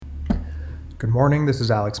Good morning, this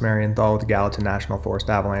is Alex Marienthal with the Gallatin National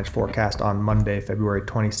Forest Avalanche forecast on Monday, February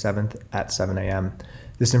 27th at 7 a.m.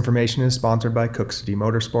 This information is sponsored by Cooke City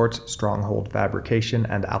Motorsports, Stronghold Fabrication,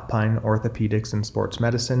 and Alpine Orthopedics and Sports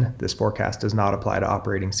Medicine. This forecast does not apply to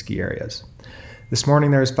operating ski areas. This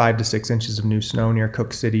morning there is 5 to 6 inches of new snow near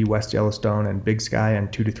Cooke City, West Yellowstone, and Big Sky,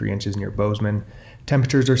 and 2 to 3 inches near Bozeman.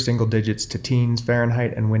 Temperatures are single digits to teens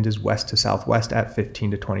Fahrenheit, and wind is west to southwest at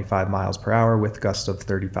 15 to 25 miles per hour with gusts of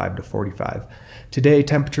 35 to 45. Today,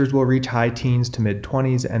 temperatures will reach high teens to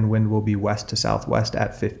mid-20s, and wind will be west to southwest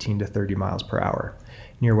at 15 to 30 miles per hour.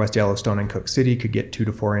 Near West Yellowstone and Cooke City could get 2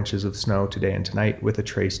 to 4 inches of snow today and tonight, with a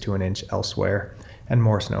trace to an inch elsewhere, and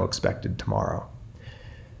more snow expected tomorrow.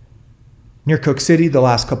 Near Cooke City, the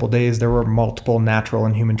last couple days, there were multiple natural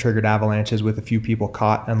and human-triggered avalanches with a few people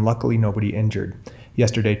caught and luckily nobody injured.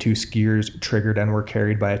 Yesterday, 2 skiers triggered and were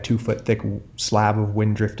carried by a 2-foot-thick slab of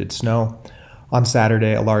wind-drifted snow. On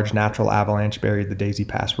Saturday, a large natural avalanche buried the Daisy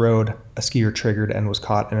Pass Road. A skier triggered and was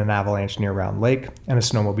caught in an avalanche near Round Lake, and a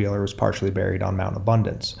snowmobiler was partially buried on Mount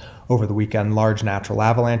Abundance. Over the weekend, large natural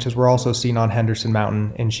avalanches were also seen on Henderson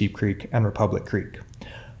Mountain, in Sheep Creek, and Republic Creek.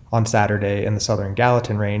 On Saturday, in the southern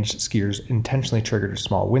Gallatin Range, skiers intentionally triggered a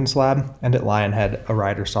small wind slab, and at Lionhead, a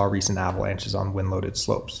rider saw recent avalanches on wind-loaded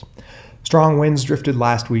slopes. Strong winds drifted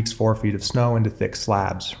last week's 4 feet of snow into thick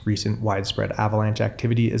slabs. Recent widespread avalanche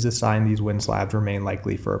activity is a sign these wind slabs remain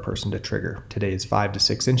likely for a person to trigger. Today's 5 to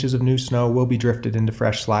 6 inches of new snow will be drifted into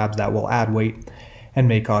fresh slabs that will add weight and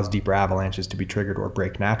may cause deeper avalanches to be triggered or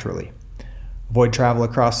break naturally. Avoid travel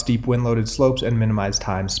across steep wind-loaded slopes and minimize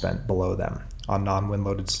time spent below them. On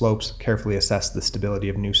non-wind-loaded slopes, carefully assess the stability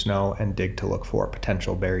of new snow and dig to look for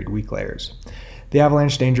potential buried weak layers. The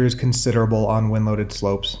avalanche danger is considerable on wind-loaded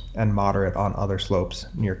slopes and moderate on other slopes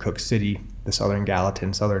near Cooke City, the southern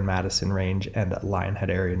Gallatin, southern Madison Range, and Lionhead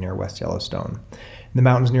area near West Yellowstone. The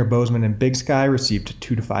mountains near Bozeman and Big Sky received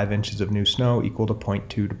 2 to 5 inches of new snow, equal to 0.2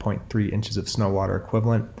 to 0.3 inches of snow water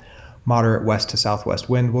equivalent. Moderate west to southwest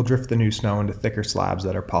wind will drift the new snow into thicker slabs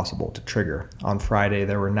that are possible to trigger. On Friday,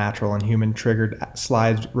 there were natural and human-triggered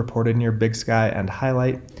slides reported near Big Sky and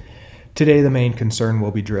Highlight. Today, the main concern will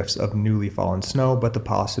be drifts of newly fallen snow, but the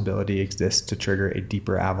possibility exists to trigger a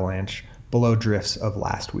deeper avalanche below drifts of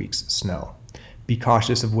last week's snow. Be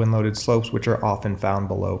cautious of wind-loaded slopes, which are often found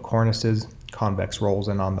below cornices, convex rolls,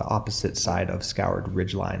 and on the opposite side of scoured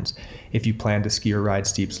ridgelines. If you plan to ski or ride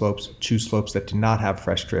steep slopes, choose slopes that do not have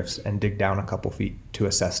fresh drifts and dig down a couple feet to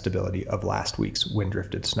assess stability of last week's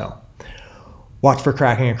wind-drifted snow. Watch for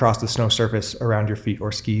cracking across the snow surface around your feet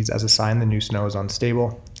or skis as a sign the new snow is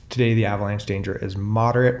unstable. Today, the avalanche danger is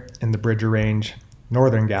moderate in the Bridger Range,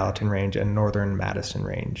 northern Gallatin Range, and northern Madison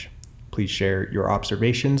Range. Please share your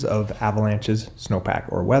observations of avalanches,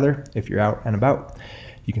 snowpack, or weather if you're out and about.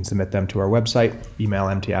 You can submit them to our website, email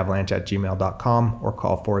mtavalanche@gmail.com, or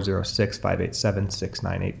call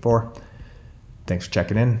 406-587-6984. Thanks for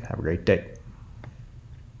checking in. Have a great day.